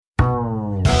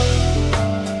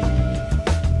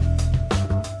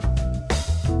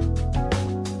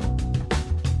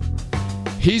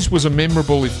His was a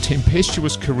memorable if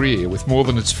tempestuous career with more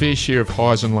than its fair share of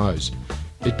highs and lows.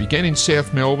 It began in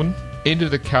South Melbourne,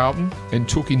 ended at Carlton and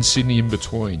took in Sydney in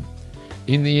between.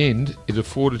 In the end, it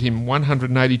afforded him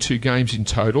 182 games in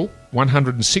total,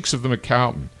 106 of them at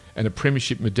Carlton, and a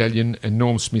Premiership Medallion and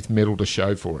Norm Smith medal to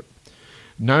show for it.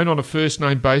 Known on a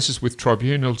first-name basis with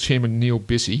Tribunal Chairman Neil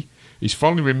Bissey, he's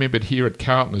fondly remembered here at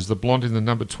Carlton as the blonde in the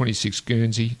number 26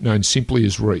 Guernsey, known simply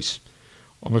as Rhys.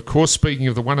 I'm of course speaking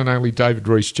of the one and only David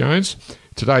Rhys-Jones,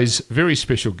 today's very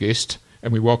special guest,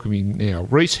 and we welcome him now.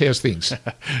 Rhys, how's things?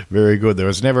 Very good. There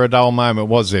was never a dull moment,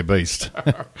 was there, Beast?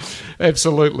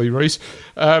 Absolutely, Rhys.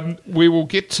 We will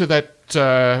get to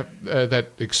that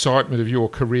excitement of your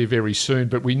career very soon,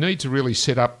 but we need to really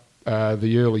set up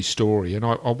the early story. And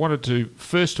I wanted to,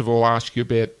 first of all, ask you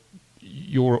about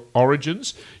your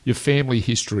origins, your family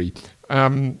history.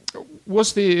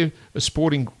 Was there a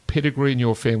sporting pedigree in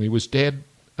your family? Was Dad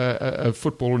a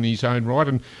footballer in his own right?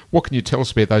 And what can you tell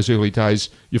us about those early days,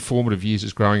 your formative years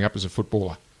as growing up as a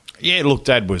footballer? Yeah, look,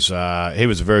 Dad was he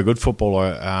was a very good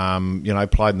footballer.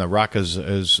 Played in the ruck as he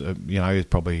was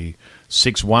probably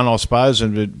 6'1", I suppose.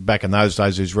 And back in those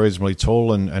days, he was reasonably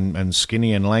tall and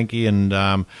skinny and lanky. And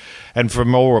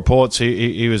from all reports,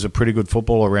 he was a pretty good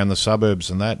footballer around the suburbs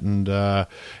and that. And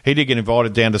he did get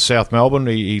invited down to South Melbourne.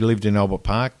 He lived in Albert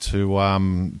Park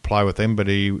to play with them, but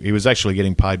he was actually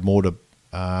getting paid more to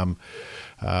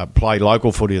play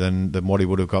local footy than what he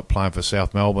would have got playing for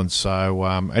South Melbourne. So,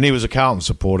 and he was a Carlton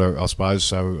supporter, I suppose.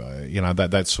 So,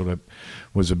 that sort of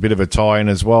was a bit of a tie-in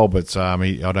as well. But I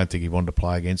don't think he wanted to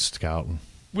play against Carlton.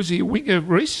 Was he a winger,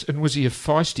 Rhys, and was he a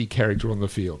feisty character on the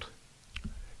field?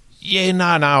 Yeah,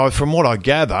 no. From what I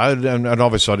gathered, and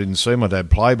obviously I didn't see my dad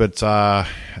play, but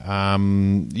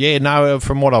from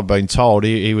what I've been told,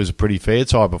 he was a pretty fair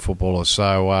type of footballer.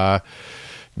 So.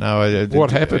 No,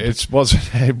 what happened? It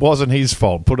wasn't his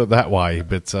fault. Put it that way.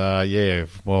 But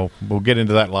well, we'll get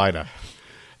into that later.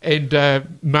 And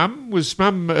Mum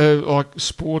like a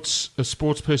sports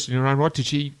person in her own right? Did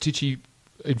she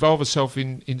involve herself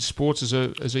in sports as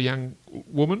a young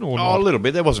woman or not? A little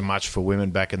bit. There wasn't much for women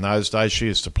back in those days. She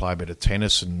used to play a bit of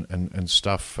tennis and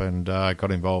stuff, and got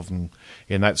involved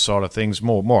in that side of things,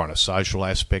 more on a social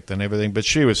aspect than everything. But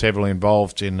she was heavily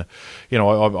involved in,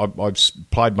 I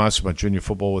played most of my junior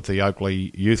football with the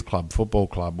Oakley Youth Club football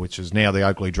club, which is now the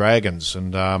Oakley Dragons,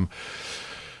 and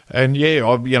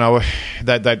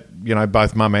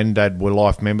both Mum and Dad were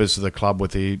life members of the club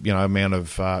with the amount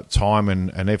of time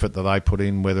and effort that they put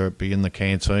in, whether it be in the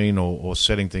canteen or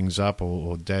setting things up,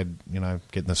 or Dad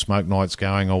getting the smoke nights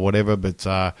going or whatever. But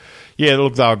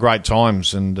look, they were great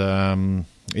times, and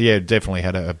definitely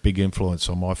had a big influence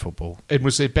on my football. And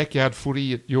was there backyard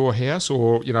footy at your house,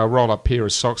 or a roll up pair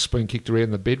of socks being kicked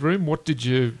around the bedroom? What did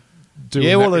you do?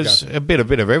 Yeah, well, there's a bit of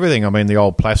everything. I mean, the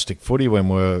old plastic footy when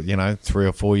we're 3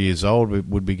 or 4 years old, we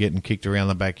would be getting kicked around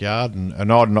the backyard. And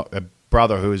I had a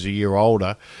brother who was a year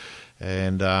older,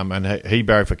 and he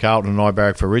barracked for Carlton and I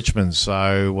barracked for Richmond.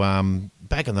 So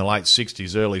back in the late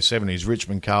 60s, early 70s,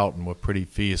 Richmond Carlton were pretty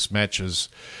fierce matches,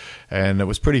 and it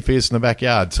was pretty fierce in the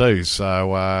backyard too.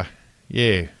 So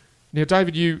yeah. Now,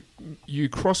 David, you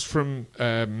crossed from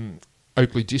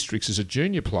Oakley Districts as a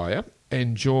junior player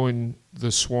and joined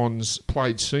the Swans,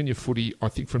 played senior footy, I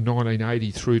think, from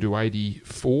 1980 through to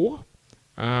 84.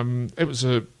 It was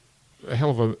a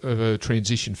hell of a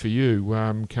transition for you,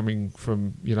 coming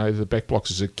from, the back blocks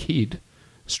as a kid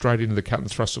straight into the cut and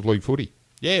thrust of league footy.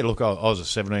 Yeah, look, I was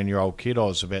a 17-year-old kid. I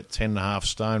was about 10 and a half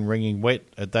stone, wringing wet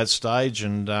at that stage,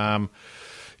 and I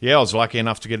was lucky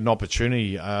enough to get an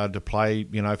opportunity to play,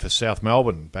 for South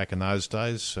Melbourne back in those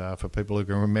days. For people who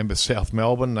can remember South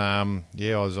Melbourne, I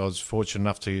was fortunate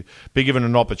enough to be given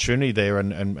an opportunity there,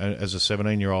 and as a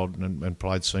 17-year-old, and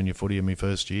played senior footy in my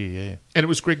first year. Yeah, and it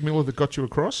was Greg Miller that got you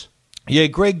across. Yeah,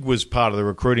 Greg was part of the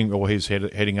recruiting, or he's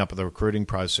heading up the recruiting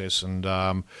process, and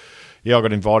I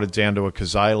got invited down to a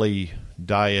Kazali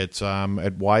day at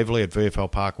Waverley, at VFL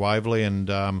Park Waverley,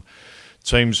 and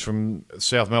teams from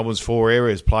South Melbourne's 4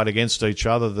 areas played against each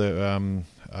other.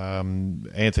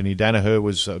 Anthony Danaher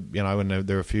was, and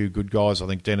there are a few good guys. I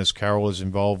think Dennis Carroll is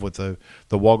involved with the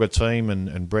Wagga team,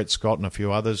 and Brett Scott and a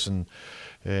few others, and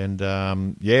I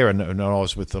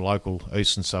was with the local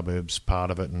eastern suburbs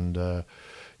part of it, and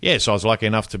so I was lucky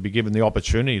enough to be given the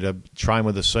opportunity to train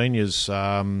with the seniors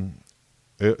in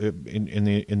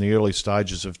the early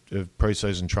stages of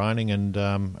pre-season training, and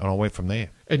I went from there.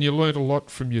 And you learned a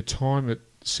lot from your time at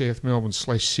South Melbourne /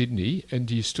 Sydney, and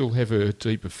do you still have a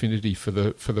deep affinity for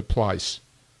the place?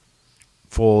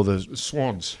 For the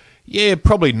Swans? Yeah,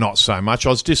 probably not so much. I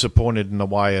was disappointed in the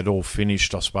way it all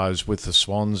finished, I suppose, with the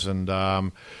Swans, and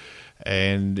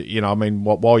And, I mean,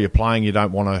 while you're playing, you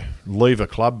don't want to leave a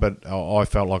club, but I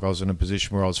felt like I was in a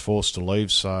position where I was forced to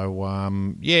leave. So,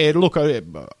 look, I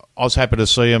was happy to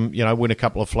see them, win a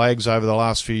couple of flags over the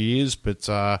last few years, but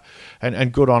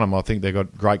and good on them. I think they've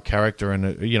got great character, and,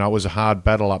 it was a hard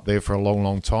battle up there for a long,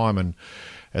 long time,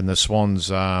 and the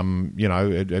Swans, at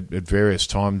various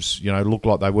times, looked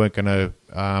like they weren't going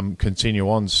to continue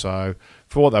on. So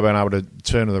for what they've been able to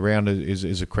turn it around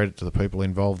is a credit to the people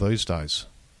involved these days.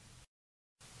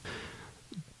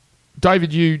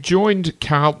 David, you joined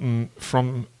Carlton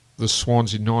from the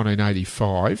Swans in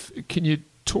 1985. Can you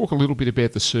talk a little bit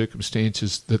about the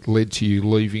circumstances that led to you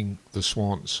leaving the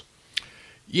Swans?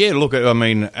 Yeah, look, I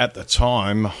mean, at the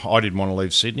time, I didn't want to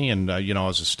leave Sydney, and, I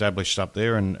was established up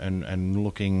there and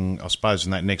looking, I suppose,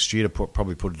 in that next year to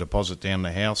probably put a deposit down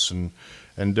the house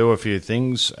and do a few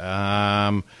things.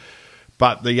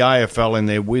 But the AFL, in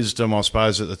their wisdom, I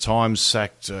suppose, at the time,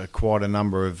 sacked quite a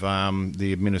number of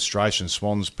the administration,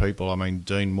 Swans people. I mean,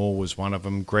 Dean Moore was one of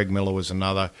them, Greg Miller was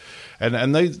another.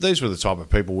 And these were the type of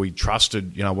people we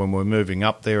trusted, when we were moving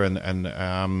up there. And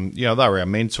they were our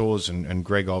mentors, and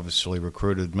Greg obviously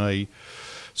recruited me.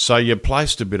 So you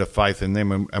placed a bit of faith in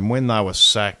them. And when they were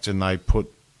sacked and they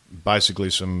put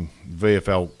basically some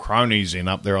VFL cronies in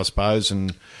up there, I suppose,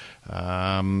 and...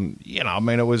 I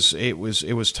mean, it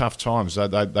was tough times.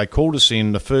 They called us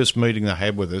in. The first meeting they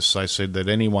had with us, they said that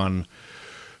anyone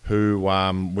who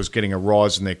was getting a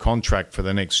rise in their contract for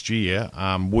the next year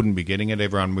wouldn't be getting it.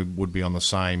 Everyone would be on the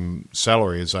same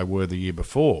salary as they were the year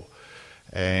before.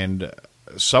 And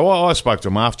so I spoke to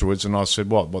them afterwards, and I said,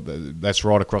 "What? That's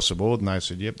right across the board?" And they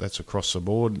said, "Yep, that's across the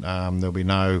board. There'll be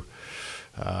no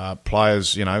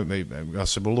players." I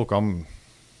said, "Well, look,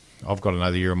 I've got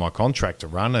another year of my contract to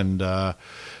run, and I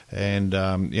can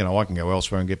go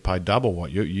elsewhere and get paid double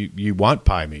what you won't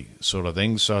pay me," sort of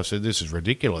thing. So I said, "This is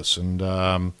ridiculous." And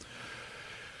I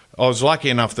was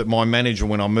lucky enough that my manager,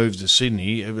 when I moved to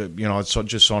Sydney, I'd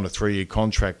just signed a 3-year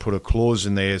contract, put a clause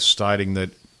in there stating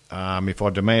that if I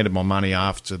demanded my money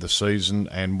after the season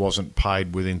and wasn't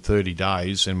paid within 30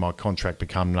 days, then my contract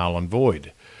became null and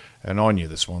void. And I knew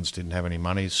the Swans didn't have any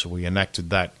money, so we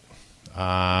enacted that.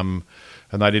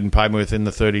 And they didn't pay me within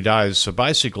the 30 days. So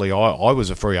basically, I was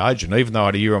a free agent. Even though I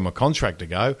had a year on my contract to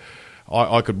go,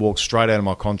 I could walk straight out of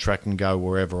my contract and go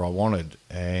wherever I wanted.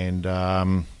 And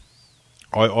I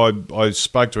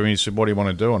spoke to him, he said, "What do you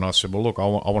want to do?" And I said, "Well, look, I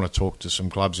want to talk to some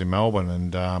clubs in Melbourne."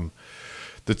 And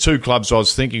the two clubs I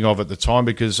was thinking of at the time,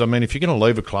 because, I mean, if you're going to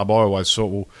leave a club, I always thought,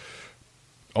 well,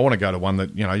 I want to go to one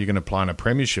that, you're going to play in a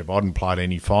premiership. I hadn't played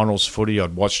any finals footy.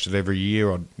 I'd watched it every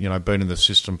year. I'd, been in the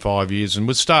system 5 years and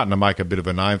was starting to make a bit of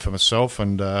a name for myself.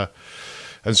 And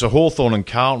so Hawthorn and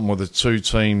Carlton were the two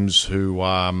teams who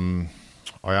I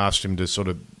asked him to sort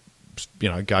of,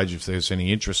 gauge if there was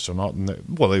any interest or not. And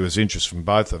there was interest from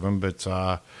both of them, but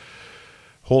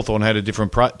Hawthorn had a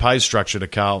different pay structure to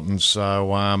Carlton.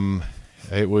 So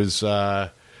it was...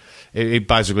 It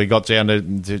basically got down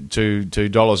to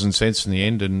dollars and cents in the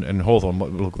end, and Hawthorn,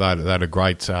 look, they had a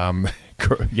great, I mean,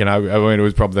 it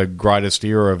was probably the greatest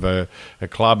era of a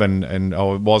club, and I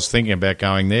was thinking about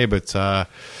going there, but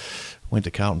went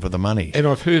to Carlton for the money. And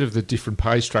I've heard of the different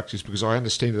pay structures, because I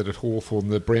understand that at Hawthorn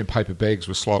the brown paper bags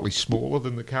were slightly smaller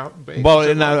than the Carlton bags.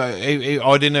 Well, no,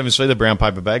 I didn't even see the brown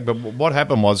paper bag, but what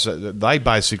happened was they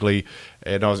basically,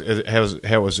 and how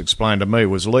it was explained to me,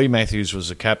 was Lee Matthews was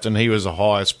the captain, he was the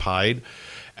highest paid,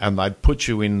 and they'd put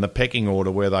you in the pecking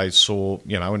order where they saw,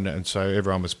 and so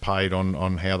everyone was paid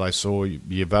on how they saw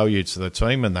your value to the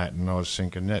team and that, and I was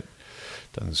thinking that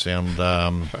doesn't sound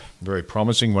very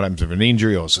promising. What happens if an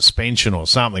injury or suspension or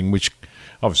something, which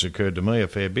obviously occurred to me a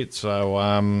fair bit.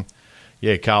 So,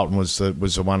 Carlton was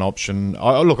the one option.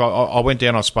 I went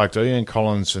down, I spoke to Ian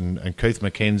Collins and Keith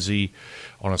McKenzie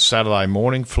on a Saturday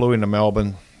morning, flew into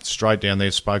Melbourne, straight down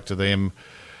there, spoke to them.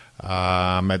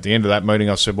 At the end of that meeting,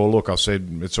 I said, well, look,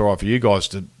 it's all right for you guys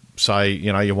to say,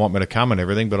 you want me to come and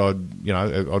everything, but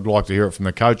I'd like to hear it from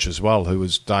the coach as well, who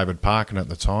was David Parkin at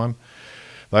the time.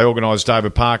 They organised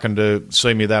David Parkin to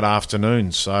see me that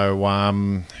afternoon. So, I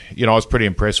was pretty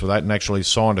impressed with that and actually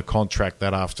signed a contract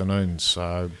that afternoon.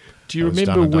 So, do you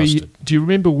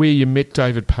remember where you met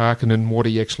David Parkin and what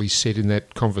he actually said in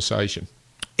that conversation?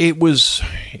 It was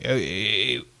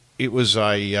a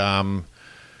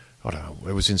I don't know,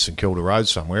 it was in St Kilda Road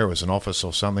somewhere. It was an office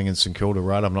or something in St Kilda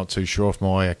Road. I'm not too sure if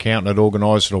my accountant had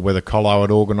organised it or whether Colo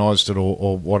had organised it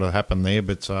or what had happened there,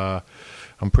 but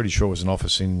I'm pretty sure it was an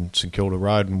office in St Kilda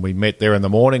Road, and we met there in the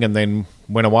morning and then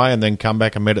went away and then come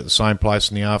back and met at the same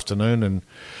place in the afternoon. And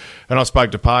I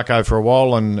spoke to Parko for a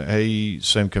while, and he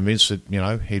seemed convinced that,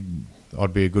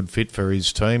 I'd be a good fit for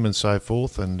his team and so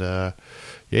forth. And,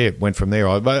 went from there.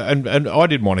 And I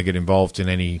didn't want to get involved in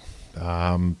any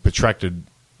protracted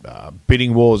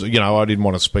bidding wars. You know, I didn't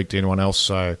want to speak to anyone else,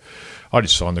 so I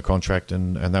just signed the contract,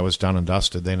 and that was done and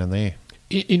dusted then and there.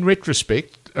 In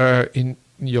retrospect, in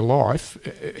your life,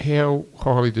 how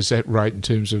highly does that rate in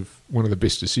terms of one of the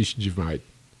best decisions you've made?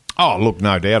 Oh, look,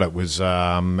 no doubt it was.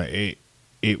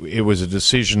 It was a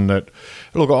decision that,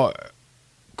 look,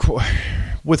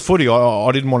 with footy,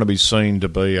 I didn't want to be seen to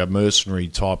be a mercenary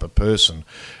type of person,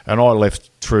 and I left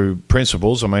through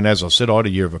principles. I mean, as I said, I had a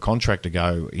year of a contract to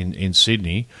go in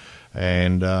Sydney,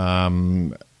 and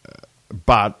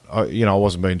but I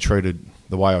wasn't being treated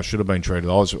the way I should have been treated.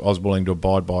 I was willing to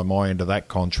abide by my end of that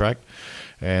contract,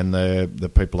 and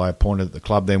the people they appointed at the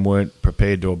club then weren't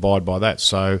prepared to abide by that.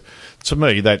 So, to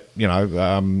me, that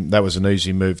that was an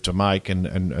easy move to make, and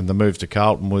the move to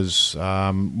Carlton was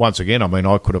once again. I mean,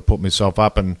 I could have put myself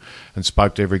up and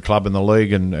spoke to every club in the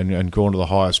league and gone to the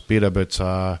highest bidder, but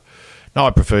no, I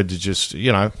preferred to just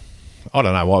I don't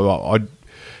know. I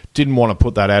didn't want to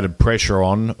put that added pressure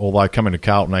on, although coming to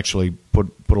Carlton actually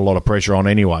put a lot of pressure on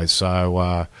anyway. So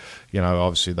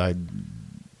obviously they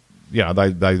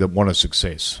want a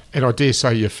success. And I dare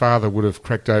say your father would have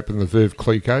cracked open the Veuve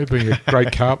Clicquot, being a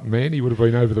great Carlton man. He would have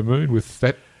been over the moon with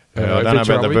that. I don't know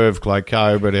about the Veuve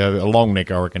Clicquot, but a long neck,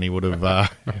 I reckon he would have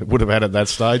had at that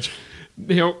stage.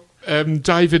 Now,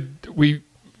 David, we've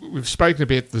spoken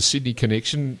about the Sydney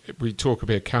connection. We talk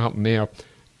about Carlton now.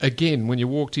 Again, when you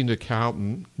walked into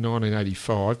Carlton,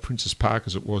 1985, Princess Park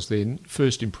as it was then,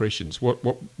 first impressions. What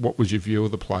was your view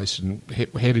of the place, and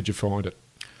how did you find it?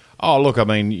 Oh, look, I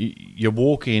mean, you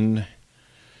walk in,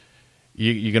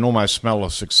 you can almost smell the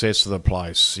success of the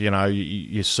place. You know,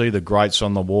 you see the greats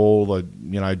on the wall,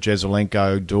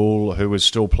 Jezelenko, Dool, who was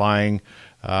still playing,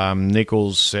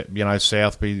 Nichols,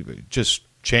 Southby, just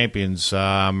champions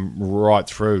right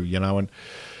through, and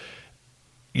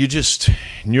you just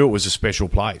knew it was a special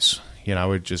place.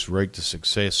 It just reeked of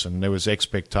success, and there was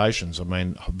expectations. I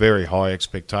mean, very high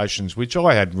expectations, which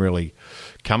I hadn't really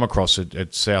come across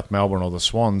at South Melbourne or the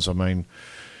Swans. I mean,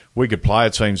 we could play a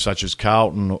team such as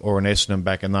Carlton or an Essendon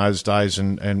back in those days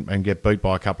and get beat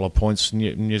by a couple of points, and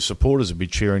your supporters would be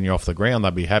cheering you off the ground.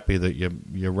 They'd be happy that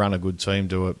you run a good team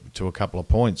to a couple of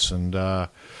points, and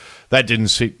that didn't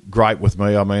sit great with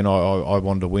me. I mean, I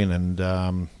wanted to win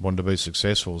and wanted to be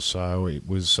successful. So it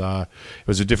was a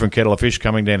different kettle of fish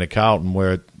coming down to Carlton,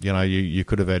 where you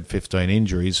could have had 15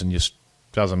 injuries, and just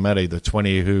doesn't matter. The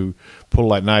 20 who pull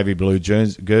that navy blue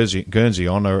Guernsey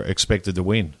on are expected to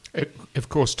win. Of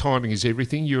course, timing is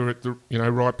everything. You're at the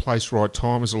right place, right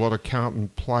time, as a lot of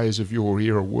Carlton players of your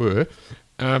era were.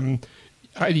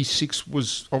 86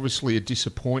 was obviously a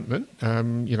disappointment.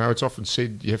 It's often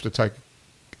said you have to take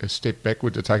a step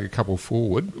backward to take a couple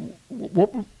forward.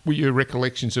 What were your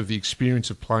recollections of the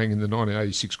experience of playing in the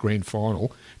 1986 Grand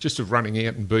Final, just of running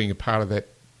out and being a part of that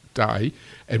day,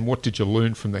 and what did you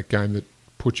learn from that game that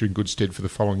put you in good stead for the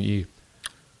following year?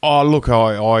 Oh, look,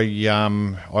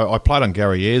 I played on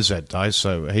Gary Ayres that day,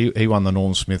 so he won the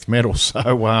Norm Smith medal. So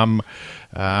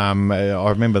I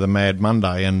remember the Mad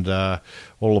Monday, and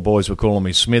all the boys were calling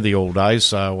me Smithy all day.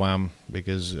 So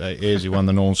because Ayres won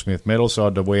the Norm Smith medal, so I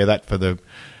had to wear that for the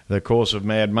course of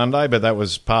Mad Monday. But that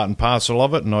was part and parcel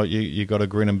of it, and you got to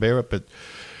grin and bear it. But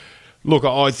look,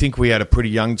 I think we had a pretty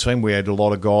young team. We had a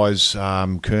lot of guys,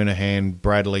 Kernahan,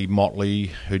 Bradley,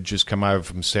 Motley, who'd just come over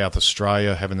from South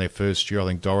Australia, having their first year. I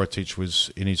think Dorotich was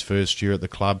in his first year at the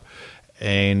club.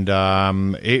 And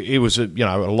it was, a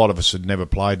lot of us had never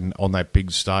played on that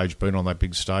big stage, been on that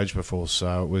big stage before.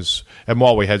 So it was, and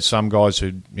while we had some guys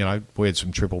who, we had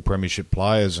some triple premiership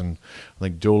players, and I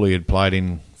think Dooley had played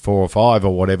in 4 or 5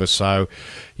 or whatever. So,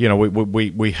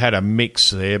 we had a mix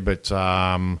there, but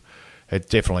it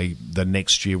definitely the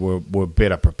next year were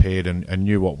better prepared and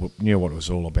knew what it was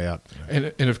all about.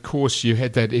 And of course you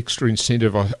had that extra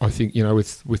incentive. I think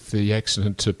with the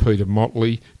accident to Peter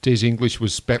Motley, Des English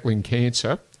was battling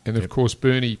cancer, and of course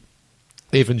Bernie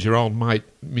Evans, your old mate,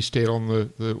 missed out on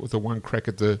the one crack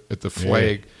at the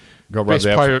flag. Got best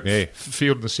player at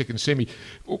field in the second semi.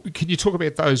 Can you talk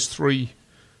about those three,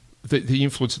 the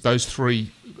influence that those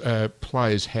three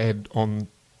players had on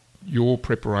your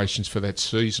preparations for that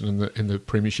season and the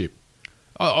Premiership?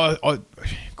 I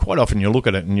quite often you look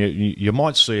at it and you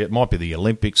might see it might be the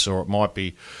Olympics, or it might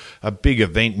be a big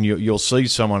event, and you'll see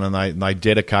someone and they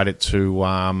dedicate it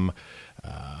to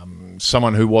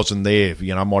someone who wasn't there.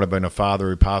 Might have been a father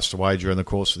who passed away during the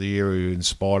course of the year, who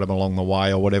inspired them along the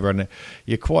way or whatever. And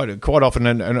you quite often,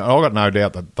 and I've got no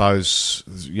doubt that those,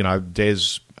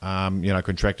 Des,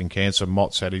 contracting cancer,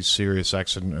 Mott's had his serious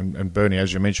accident, and Bernie,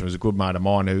 as you mentioned, was a good mate of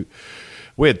mine. Who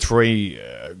we had three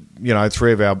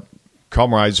of our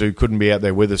comrades who couldn't be out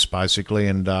there with us, basically,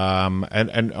 and I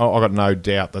got no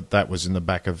doubt that was in the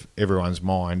back of everyone's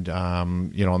mind,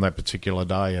 on that particular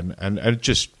day, and it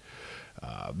just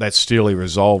that steely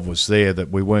resolve was there that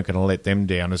we weren't going to let them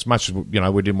down as much as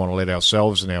we didn't want to let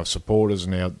ourselves and our supporters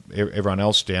and everyone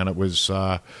else down. It was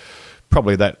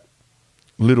probably that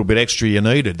little bit extra you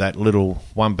needed, that little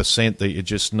 1% that you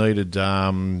just needed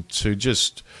to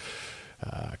just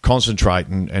concentrate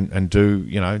and do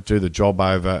the job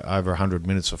over 100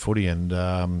 minutes of footy, and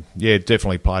it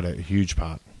definitely played a huge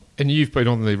part. And you've been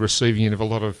on the receiving end of a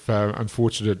lot of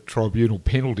unfortunate tribunal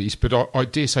penalties, but I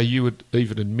dare say you would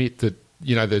even admit that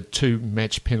the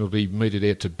 2-match penalty meted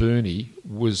out to Bernie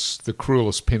was the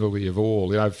cruelest penalty of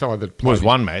all. A fellow that played... It was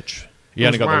one match. He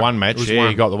only got the one match. Yeah,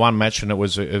 he got the one match, and it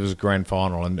was a grand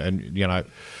final, and look,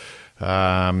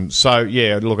 I'm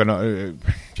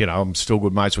still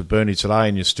good mates with Bernie today,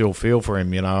 and you still feel for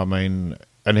him,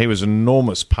 and he was an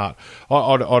enormous part.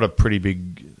 I had a pretty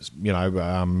big,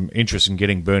 interest in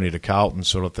getting Bernie to Carlton,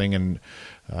 sort of thing, and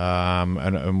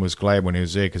was glad when he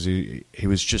was there because he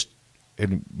was just,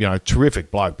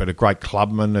 terrific bloke, but a great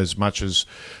clubman as much as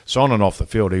so on and off the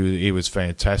field. He was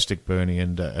fantastic, Bernie,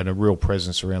 and a real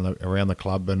presence around the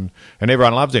club, and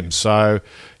everyone loved him. So,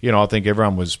 I think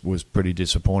everyone was pretty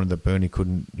disappointed that Bernie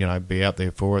couldn't, be out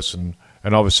there for us, and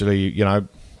obviously,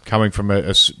 coming from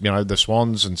the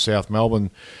Swans and South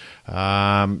Melbourne,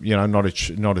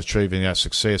 not achieving our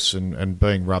success and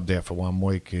being rubbed out for 1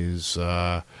 week is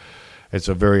it's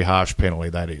a very harsh penalty,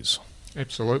 that is.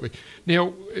 Absolutely.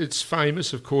 Now, it's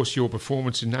famous, of course, your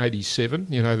performance in '87.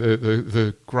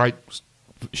 The great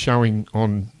showing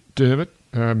on Dermot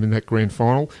in that grand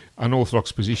final.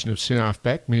 Unorthodox position of centre-half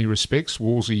back, many respects.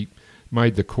 Wolsey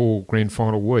made the call grand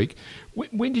final week.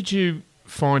 When did you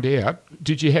find out?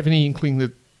 Did you have any inkling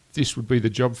that this would be the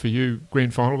job for you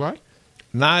grand final day?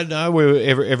 No.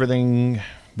 Everything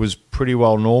was pretty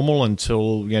well normal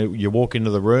until you walk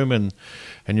into the room and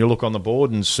you look on the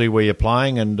board and see where you're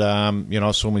playing, and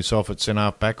I saw myself at centre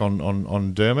half back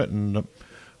on Dermot, and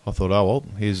I thought, oh well,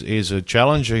 here's a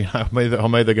challenge. I'm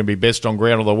either going to be best on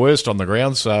ground or the worst on the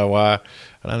ground, so I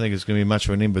don't think it's going to be much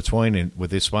of an in between with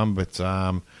this one. But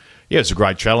it's a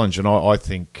great challenge, and I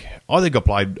think I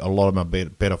played a lot of my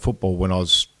better football when I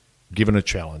was given a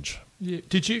challenge. Yeah.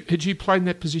 Had you played in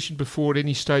that position before at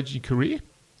any stage in your career?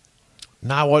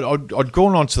 No, I'd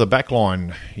gone onto the back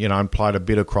line, and played a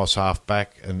bit across half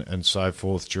back and so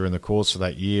forth during the course of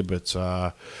that year. But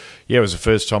it was the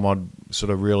first time I'd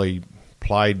sort of really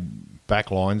played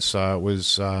back line, so it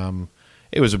was a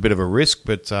bit of a risk,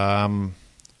 but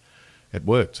it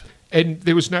worked. And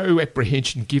there was no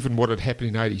apprehension given what had happened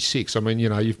in '86. I mean,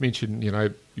 you've mentioned,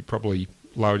 you probably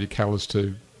lowered your colours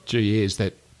to GS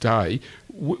that day.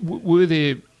 Were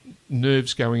there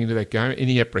nerves going into that game?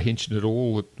 Any apprehension at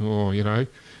all that,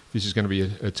 this is going to be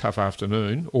a tough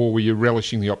afternoon? Or were you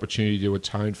relishing the opportunity to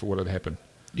atone for what had happened?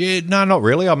 Yeah, no, not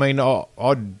really. I mean,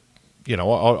 I'd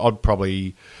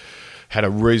probably had a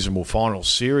reasonable final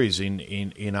series in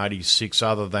 '86,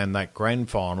 other than that grand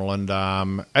final, and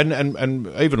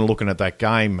even looking at that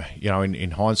game,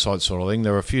 in hindsight, sort of thing,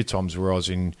 there were a few times where I was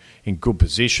in good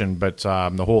position, but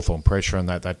the Hawthorn pressure on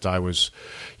that day was,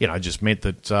 just meant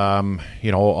that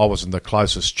I wasn't the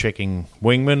closest checking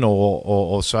wingman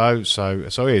or so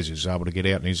he was able to get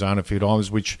out in his zone a few times,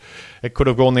 which it could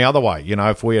have gone the other way.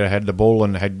 If we had the ball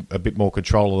and had a bit more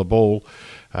control of the ball,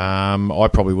 I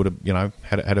probably would have,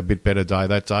 had a bit better day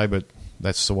that day, but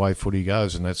that's the way footy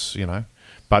goes, and that's,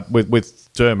 But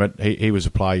with Dermot, he was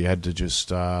a player you had to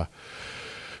just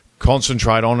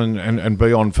concentrate on and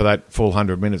be on for that full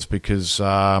 100 minutes because,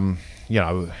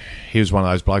 he was one of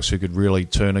those blokes who could really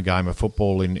turn a game of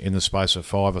football in the space of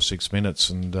 5 or 6 minutes,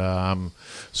 and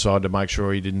so I had to make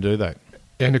sure he didn't do that.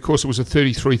 And, of course, it was a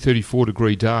 33,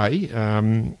 34-degree day.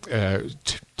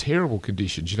 Terrible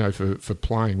conditions, for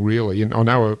playing, really. And I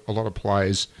know a lot of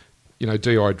players,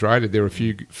 dehydrated. There were a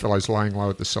few fellows laying low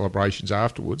at the celebrations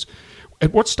afterwards.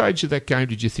 At what stage of that game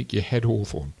did you think you had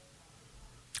Hawthorn?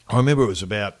 I remember it was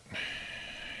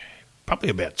probably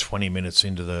about 20 minutes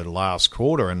into the last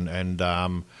quarter,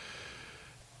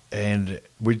 and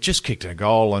we just kicked a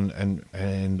goal, and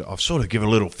I've sort of given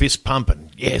a little fist pump, and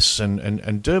yes,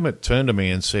 and Dermot turned to me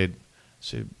and said,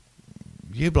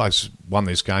 you blokes won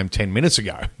this game 10 minutes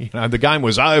ago. The game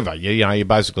was over. You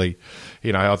basically,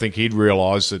 I think he'd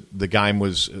realised that the game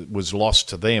was lost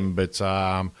to them, but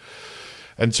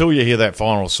until you hear that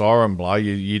final siren blow,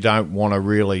 you don't want to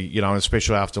really,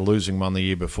 especially after losing one the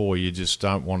year before, you just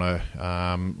don't want to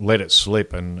let it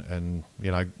slip. And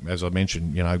as I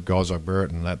mentioned, guys like Burrett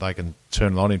and that, they can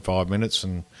turn it on in 5 minutes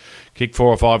and kick 4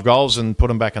 or 5 goals and put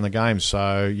them back in the game.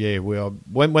 So, yeah,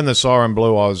 when the siren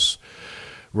blew, I was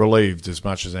relieved as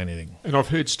much as anything. And I've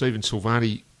heard Stephen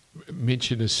Silvani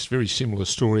mention a very similar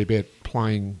story about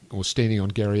playing or standing on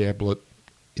Gary Ablett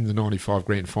in the 95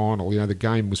 grand final. The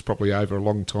game was probably over a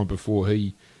long time before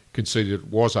he conceded it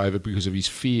was over because of his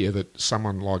fear that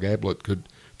someone like Ablett could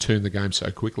turn the game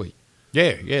so quickly.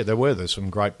 Yeah, there were. There's some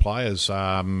great players,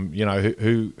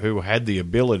 who had the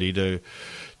ability to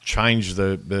change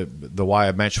the way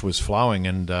a match was flowing,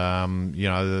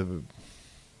 and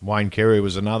Wayne Carey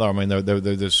was another. I mean,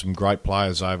 there's some great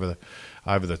players over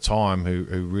the time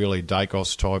who really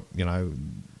Dacos type,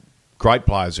 great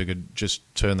players who could just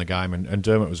turn the game, and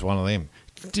Dermott was one of them.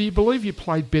 Do you believe you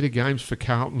played better games for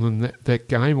Carlton than that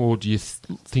game, or do you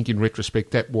think in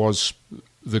retrospect that was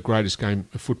the greatest game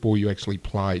of football you actually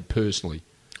played personally?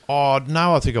 Oh,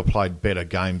 no, I think I played better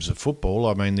games of football.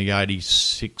 I mean, the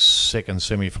 86 second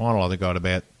semi-final, I think I had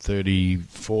about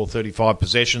 34, 35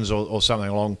 possessions or something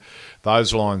along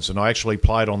those lines, and I actually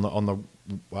played on the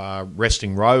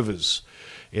resting Rovers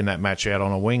in that match out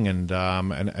on a wing, and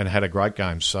had a great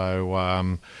game.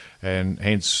 So and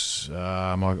hence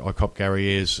I copped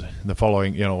Gary Ayres the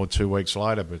following or 2 weeks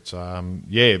later. But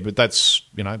but that's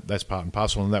that's part and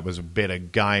parcel, and that was a better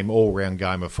game, all round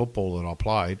game of football that I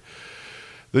played.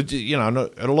 A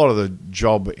lot of the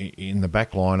job in the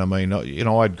back line, I mean,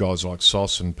 I had guys like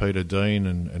Sauce and Peter Dean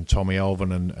and Tommy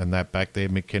Elvin and that back there,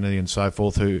 Mick Kennedy and so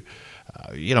forth, who,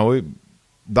 they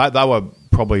were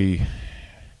probably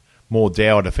more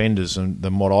dour defenders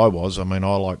than what I was. I mean,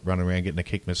 I like running around getting a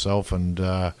kick myself and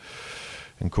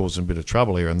causing a bit of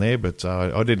trouble here and there, but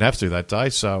I didn't have to that day,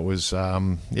 so it was,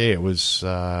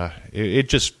 it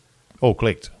just all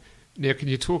clicked. Now, can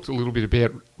you talk a little bit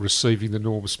about receiving the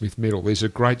Norm Smith medal? There's a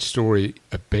great story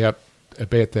about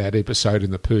that episode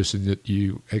and the person that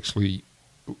you actually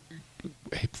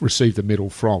received the medal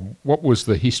from. What was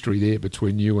the history there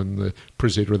between you and the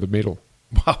presenter of the medal?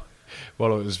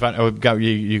 Well, it was fun.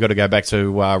 You got to go back to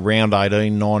round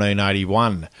 18,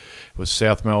 1981. It was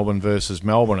South Melbourne versus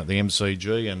Melbourne at the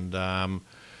MCG, and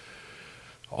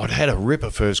I'd had a ripper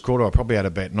first quarter. I probably had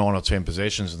about 9 or 10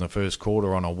 possessions in the first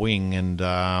quarter on a wing, and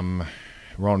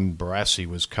Ron Barassi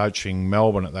was coaching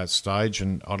Melbourne at that stage,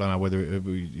 and I don't know whether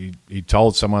he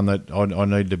told someone that I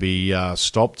need to be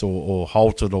stopped or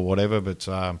halted or whatever, but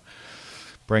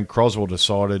Brent Croswell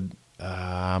decided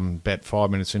about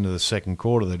 5 minutes into the second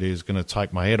quarter that he was going to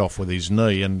take my head off with his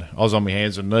knee, and I was on my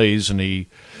hands and knees, and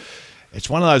it's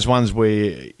one of those ones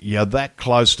where you're that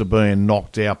close to being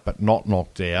knocked out but not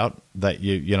knocked out that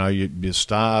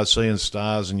you're seeing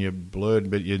stars and you're blurred,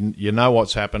 but you know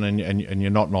what's happening and you're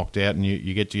not knocked out, and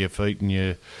you get to your feet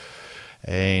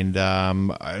and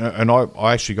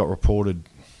I actually got reported,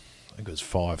 I think it was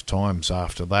 5 times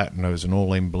after that, and it was an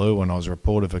all in blue, and I was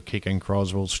reported for kicking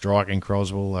Croswell, striking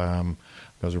Croswell. I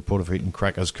was reported for hitting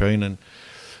Crackers Keenan.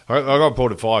 I got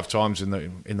reported 5 times in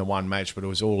the one match, but it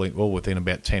was all within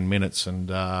about 10 minutes, and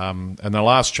the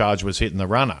last charge was hitting the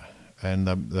runner, and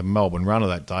the Melbourne runner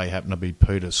that day happened to be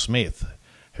Peter Smith,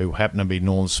 who happened to be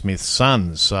Norm Smith's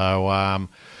son. So I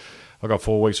got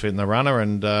 4 weeks for hitting the runner,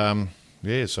 and so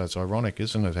it's ironic,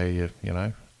 isn't it? How you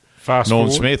Fast Norm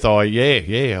forward. Smith,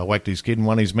 I whacked his kid and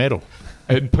won his medal,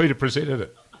 and Peter presented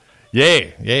it.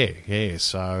 Yeah.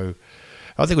 So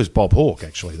I think it was Bob Hawke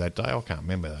actually that day. I can't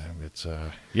remember that. It's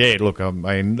look,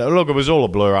 it was all a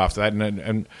blur after that,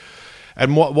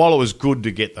 and while it was good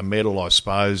to get the medal, I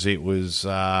suppose it was.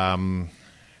 We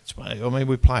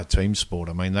play a team sport.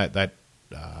 I mean that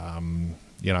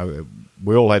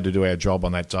we all had to do our job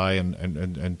on that day,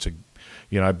 and to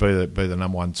be the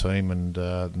number one team, and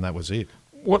that was it.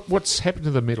 What's happened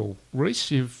to the medal,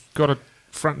 Rhys? You've got it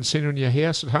front and centre in your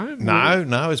house at home?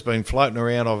 No, it's been floating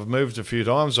around. I've moved a few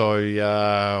times. I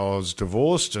was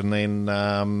divorced, and then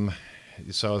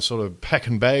so I was sort of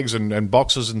packing bags and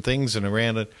boxes and things and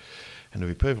around it. And to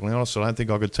be perfectly honest, I don't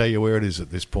think I could tell you where it is at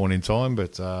this point in time,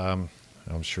 but I'm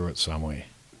sure it's somewhere.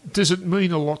 Does it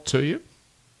mean a lot to you?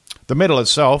 The medal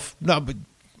itself? No, but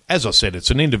as I said, it's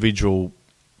an individual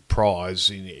prize.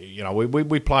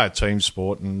 We play a team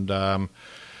sport, and no,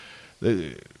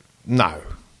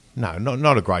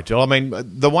 not a great deal. I mean,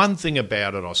 the one thing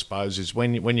about it, I suppose, is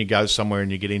when you go somewhere and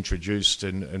you get introduced,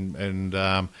 and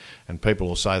people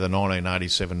will say the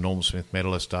 1987 Norm Smith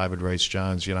medalist David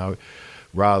Rhys-Jones,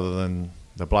 rather than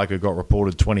the bloke who got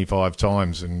reported 25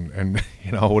 times, and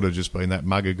you know, I would have just been that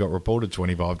mug who got reported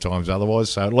 25 times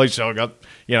otherwise. So at least I got,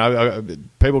 you know,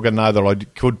 people can know that I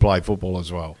could play football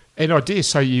as well. And I dare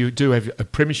say you do have a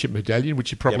Premiership medallion,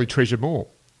 which you probably treasure more.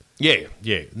 Yeah.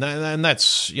 No, and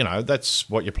that's, you know, that's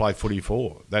what you play footy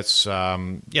for. That's, you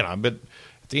know, but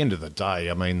at the end of the day,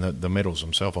 I mean, the medals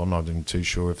themselves, I'm not even too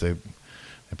sure if they're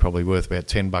probably worth about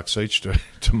 $10 each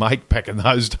to make back in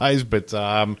those days, but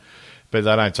they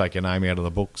don't take your name out of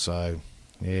the book, so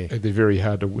yeah. They're very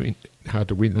hard to win,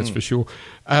 that's for sure.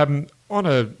 On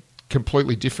a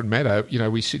completely different matter, you know,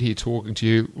 we sit here talking to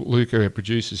you, Luca, our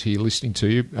producer's here listening to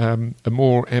you, a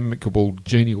more amicable,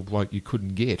 genial bloke you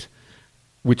couldn't get,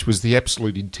 which was the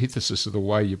absolute antithesis of the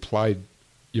way you played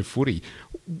your footy.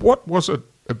 What was it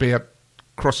about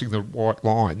crossing the white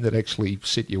line that actually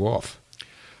set you off?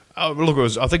 Oh, look,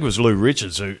 I think it was Lou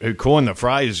Richards who coined the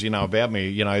phrase, you know, about me,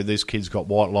 you know, this kid's got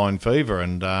white line fever,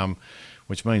 and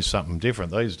which means something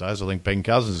different these days. I think Ben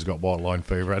Cousins has got white line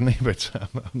fever, hasn't he? But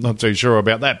I'm not too sure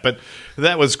about that. But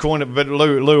that was coined. But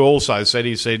Lou also said,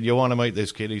 he said, you want to meet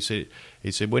this kid? He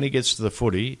said when he gets to the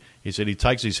footy, he said he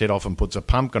takes his head off and puts a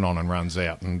pumpkin on and runs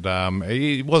out. And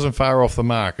he wasn't far off the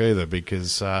mark either,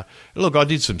 because, look, I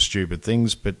did some stupid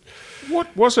things, but...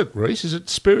 What was it, Rhys? Is it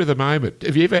spur of the moment?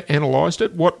 Have you ever analysed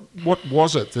it? What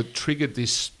was it that triggered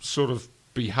this sort of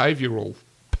behavioural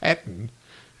pattern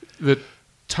that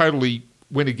totally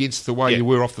went against the way you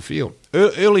were off the field?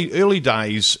 Early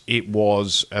days, it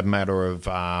was a matter of,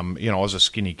 you know, I was a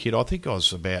skinny kid. I think I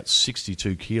was about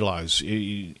 62 kilos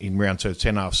in round two,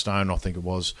 10.5 stone, I think it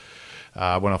was,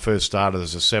 when I first started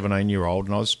as a 17-year-old,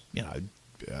 and I was, you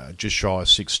know, just shy of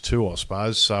 6'2", I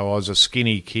suppose. So I was a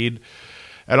skinny kid,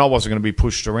 and I wasn't going to be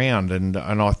pushed around. And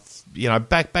I, you know,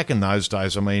 back in those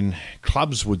days, I mean,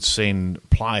 clubs would send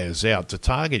players out to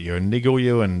target you and niggle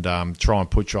you and try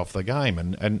and put you off the game.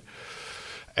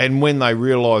 And when they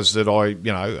realised that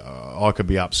I could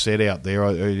be upset out there,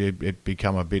 it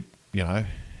became a bit, you know,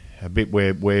 a bit where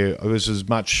it was as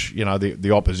much, you know,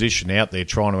 the opposition out there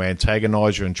trying to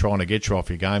antagonise you and trying to get you off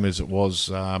your game as it was,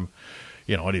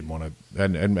 you know, I didn't want to,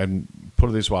 and put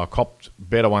it this way, I copped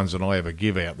better ones than I ever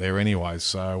give out there anyway.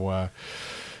 So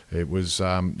it was,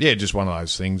 just one of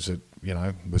those things that, you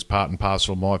know, was part and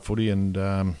parcel of my footy, and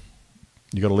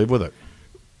you got to live with it.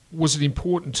 Was it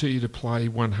important to you to play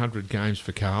 100 games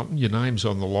for Carlton? Your name's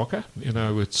on the locker, you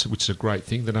know, which is a great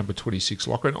thing, the number 26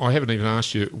 locker. And I haven't even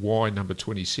asked you why number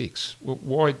 26. Well,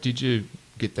 why did you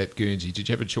get that Guernsey? Did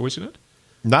you have a choice in it?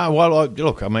 No, well,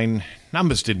 look, I mean,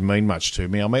 numbers didn't mean much to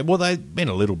me. I mean, well, they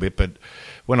meant a little bit, but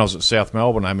when I was at South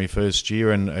Melbourne, my first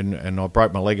year, and I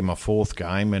broke my leg in my fourth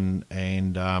game,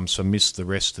 and so missed the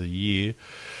rest of the year.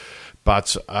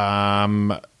 But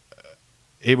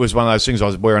it was one of those things. I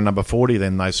was wearing number 40.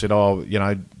 Then they said, "Oh, you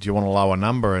know, do you want a lower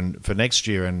number and for next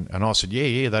year?" And I said,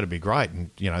 "Yeah, that'd be great." And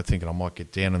you know, thinking I might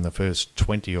get down in the first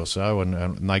 20 or so,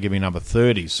 and they give me number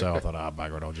 30. So I thought,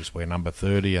 bugger it, I'll just wear number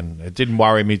 30, and it didn't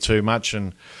worry me too much.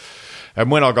 And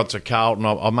when I got to Carlton,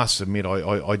 I must admit,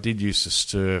 I did used to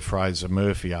stir Fraser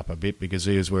Murphy up a bit, because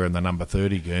he was wearing the number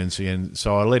 30 Guernsey, and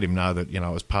so I let him know that, you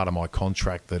know, it was part of my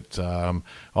contract that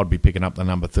I'd be picking up the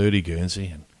number 30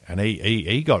 Guernsey. And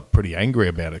he got pretty angry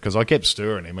about it, because I kept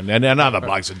stirring him. And other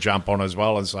blokes would jump on as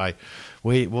well and say,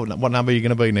 what number are you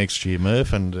going to be next year,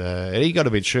 Murph? And he got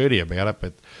a bit shirty about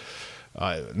it,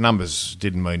 but numbers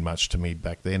didn't mean much to me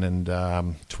back then.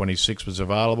 And 26 was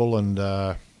available, and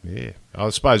I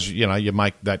suppose, you know, you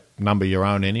make that number your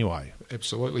own anyway.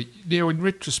 Absolutely. Now, in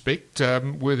retrospect,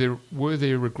 were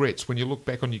there regrets when you look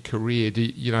back on your career? Do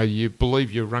you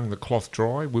believe you wrung the cloth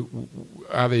dry?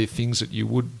 Are there things that you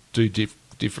would do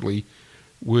differently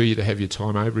were you to have your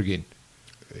time over again?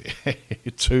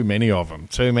 Too many of them,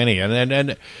 too many,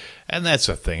 and that's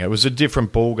the thing. It was a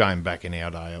different ball game back in our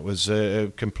day. It was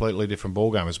a completely different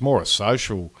ball game. It was more a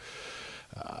social.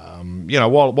 You know,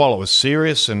 while it was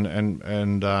serious, and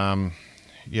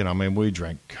you know, I mean, we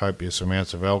drank copious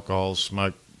amounts of alcohol,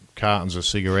 smoked cartons of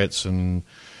cigarettes, and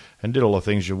did all the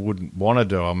things you wouldn't want to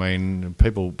do. I mean,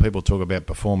 people talk about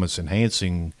performance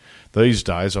enhancing these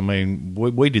days. I mean,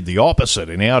 we did the opposite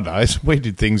in our days. We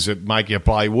did things that make you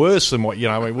play worse than what, you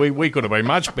know. I mean, we could have been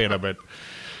much better, but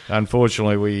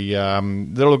unfortunately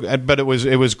but it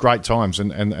was great times,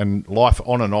 and life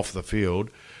on and off the field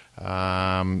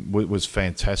was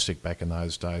fantastic back in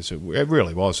those days. It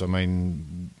really was. I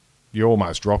mean, you're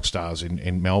almost rock stars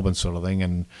in Melbourne, sort of thing,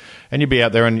 and you'd be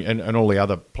out there, and all the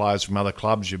other players from other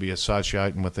clubs, you'd be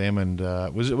associating with them, and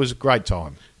it was a great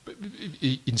time. But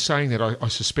in saying that, I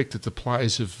suspect that the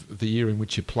players of the year in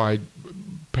which you played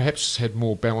perhaps had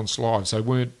more balanced lives. They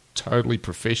weren't totally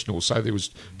professional. So there was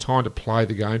time to play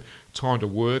the game, time to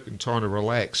work, and time to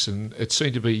relax, and it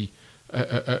seemed to be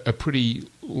a pretty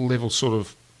level sort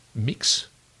of mix.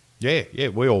 Yeah,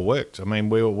 we all worked. I mean,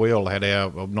 we all had our,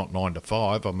 well, not 9 to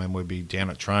 5. I mean, we'd be down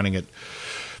at training at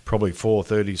probably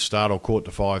 4:30 start or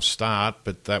 4:45 start,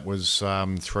 but that was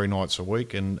 3 nights a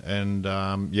week, and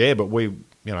but we,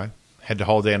 had to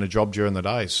hold down a job during the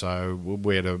day. So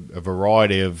we had a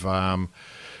variety of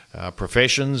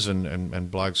professions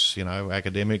and blokes,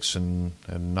 academics and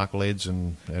knuckleheads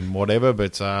and whatever.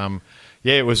 But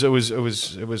it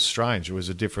was strange. It was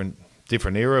a different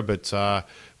era, but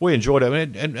we enjoyed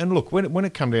it. And look, when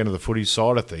it come down to the footy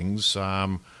side of things,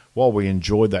 while we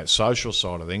enjoyed that social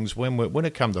side of things, when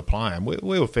it come to playing,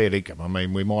 we were fair dinkum. I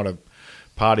mean, we might have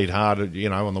partied hard,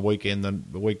 on the weekend than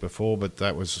the week before, but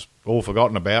that was all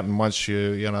forgotten about. And once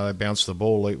they bounced the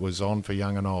ball, it was on for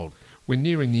young and old. We're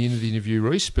nearing the end of the interview,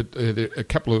 Rhys, but there are a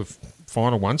couple of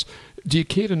final ones. Do you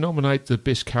care to nominate the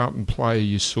best Carlton player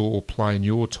you saw play in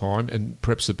your time, and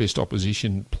perhaps the best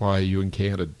opposition player you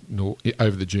encountered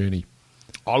over the journey?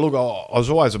 Oh, look, I was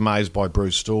always amazed by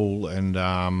Bruce Stool, and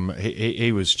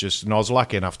he was just, and I was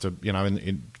lucky enough to,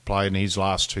 play in his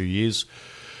last 2 years.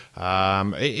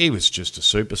 He was just a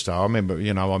superstar. I remember,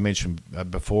 I mentioned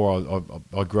before,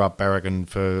 I grew up barracking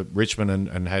for Richmond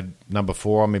and had number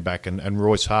 4 on me back, and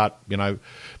Royce Hart,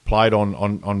 played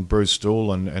on Bruce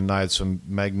Stool, and they had some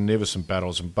magnificent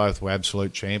battles, and both were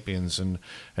absolute champions. And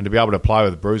to be able to play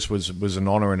with Bruce was an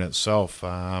honour in itself.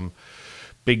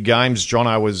 Big games,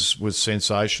 Jono was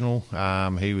sensational.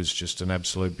 He was just an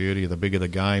absolute beauty. The bigger the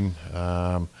game,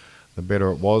 the better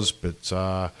it was.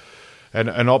 But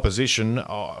and opposition,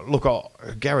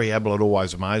 Gary Ablett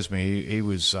always amazed me. He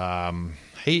was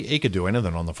he could do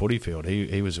anything on the footy field.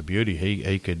 He was a beauty.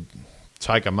 He could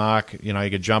take a mark. He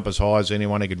could jump as high as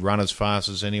anyone. He could run as fast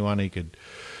as anyone. He could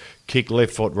kick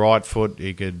left foot, right foot.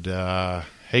 He could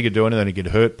do anything. He could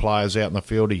hurt players out in the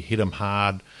field. He hit them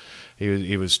hard.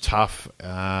 He was tough,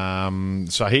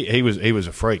 so he was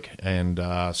a freak, and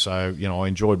so I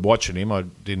enjoyed watching him. I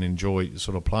didn't enjoy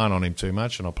sort of playing on him too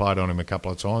much, and I played on him a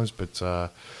couple of times. But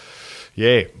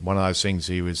one of those things.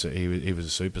 He was a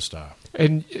superstar.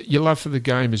 And your love for the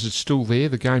game, is it still there?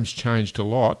 The game's changed a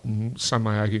lot, and some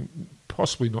may argue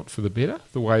possibly not for the better,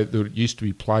 the way that it used to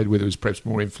be played, where there was perhaps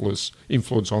more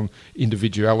influence on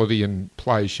individuality and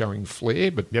players showing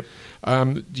flair. But yep.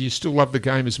 Do you still love the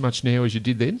game as much now as you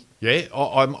did then? Yeah,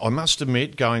 I must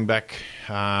admit, going back,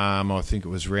 I think it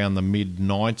was around the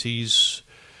mid-90s.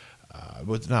 It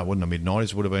wasn't the mid-90s.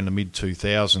 It would have been the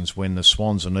mid-2000s when the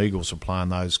Swans and Eagles were playing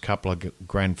those couple of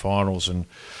grand finals,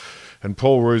 and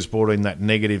Paul Roos brought in that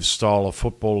negative style of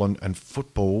football, and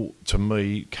football, to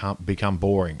me, can't become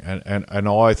boring. And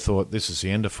I thought, this is the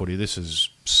end of footy. This is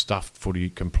stuffed footy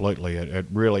completely. It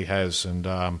really has. And,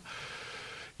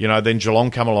 then Geelong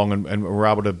come along and were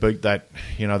able to beat that,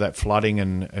 that flooding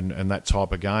and that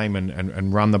type of game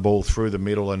and run the ball through the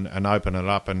middle and open it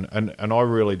up. And I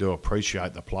really do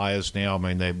appreciate the players now. I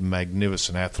mean, they're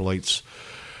magnificent athletes.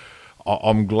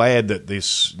 I'm glad that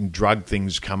this drug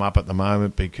thing's come up at the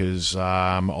moment, because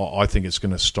I think it's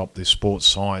going to stop this sports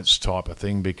science type of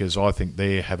thing, because I think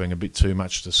they're having a bit too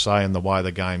much to say in the way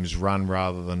the game's run,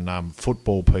 rather than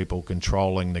football people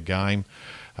controlling the game.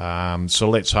 So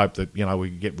let's hope that we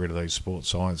can get rid of these sports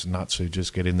science nuts who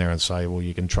just get in there and say, well,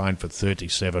 you can train for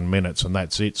 37 minutes and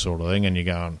that's it, sort of thing, and you're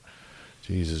going,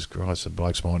 Jesus Christ, the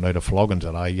blokes might need a flogging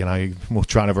today. We'll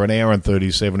train for an hour and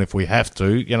 37 if we have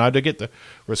to, to get the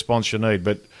response you need.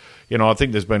 But, I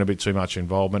think there's been a bit too much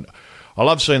involvement. I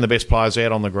love seeing the best players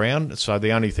out on the ground. So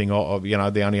the only thing,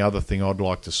 the only other thing I'd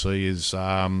like to see is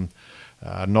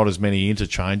not as many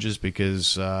interchanges,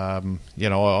 because, I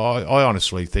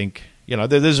honestly think,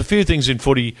 there's a few things in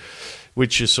footy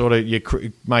which is sort of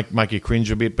make you cringe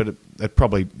a bit, but it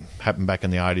probably happened back in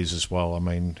the 80s as well. I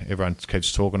mean, everyone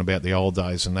keeps talking about the old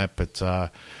days and that, but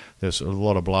there's a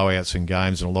lot of blowouts in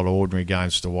games and a lot of ordinary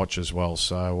games to watch as well.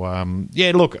 So,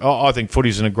 look, I think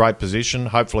footy's in a great position.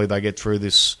 Hopefully they get through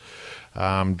this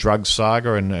drug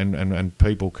saga and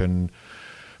people can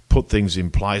put things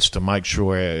in place to make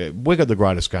sure we've got the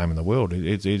greatest game in the world.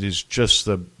 It is just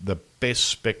the best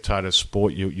spectator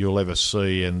sport you'll ever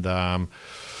see,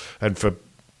 and for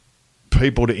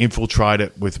people to infiltrate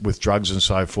it with drugs and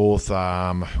so forth,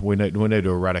 we need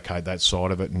to eradicate that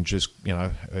side of it, and just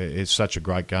it's such a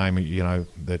great game,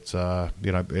 that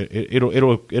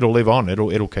it'll live on,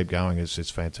 it'll keep going.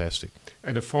 It's fantastic.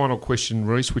 And a final question,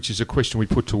 Rhys, which is a question we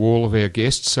put to all of our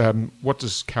guests: what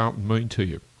does Carlton mean to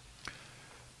you?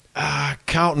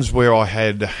 Carlton's where I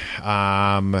had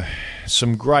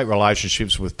some great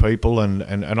relationships with people, and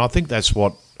I think that's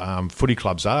what footy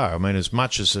clubs are. I mean, as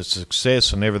much as the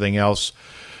success and everything else,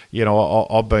 you know,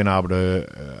 I've been able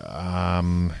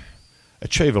to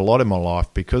achieve a lot in my life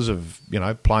because of, you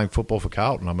know, playing football for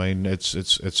Carlton. I mean,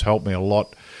 it's helped me a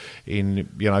lot in,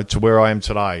 you know, to where I am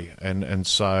today. And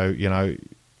so, you know,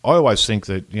 I always think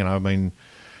that, you know, I mean,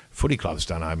 footy clubs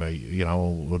don't owe me, you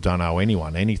know, or don't owe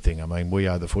anyone anything. I mean, we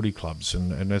owe the footy clubs,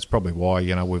 and that's probably why,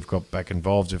 you know, we've got back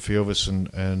involved, a few of us,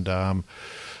 and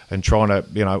trying to,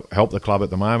 you know, help the club at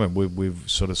the moment. We've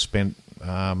sort of spent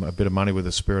a bit of money with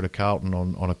the Spirit of Carlton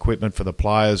on equipment for the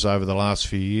players over the last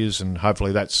few years, and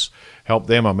hopefully that's helped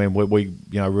them. I mean, we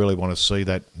you know, really want to see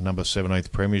that number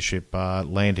 17th Premiership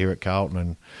land here at Carlton,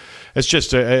 and it's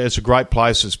just it's a great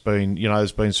place. It's been, you know,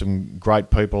 there's been some great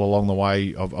people along the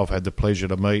way I've had the pleasure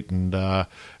to meet and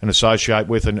associate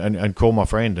with and call my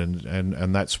friend,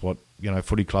 and that's what, you know,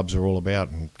 footy clubs are all about.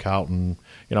 And Carlton,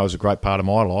 you know, is a great part of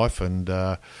my life, and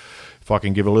if I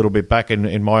can give a little bit back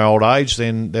in my old age,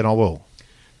 then I will.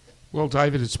 Well,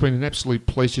 David, it's been an absolute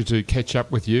pleasure to catch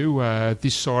up with you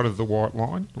this side of the white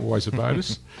line, always a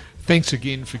bonus. Thanks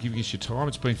again for giving us your time.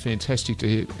 It's been fantastic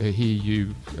to hear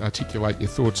you articulate your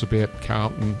thoughts about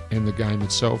Carlton and the game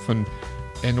itself, and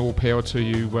all power to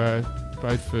you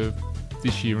both for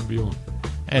this year and beyond.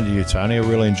 And to you, Tony. I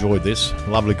really enjoyed this.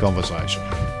 Lovely conversation.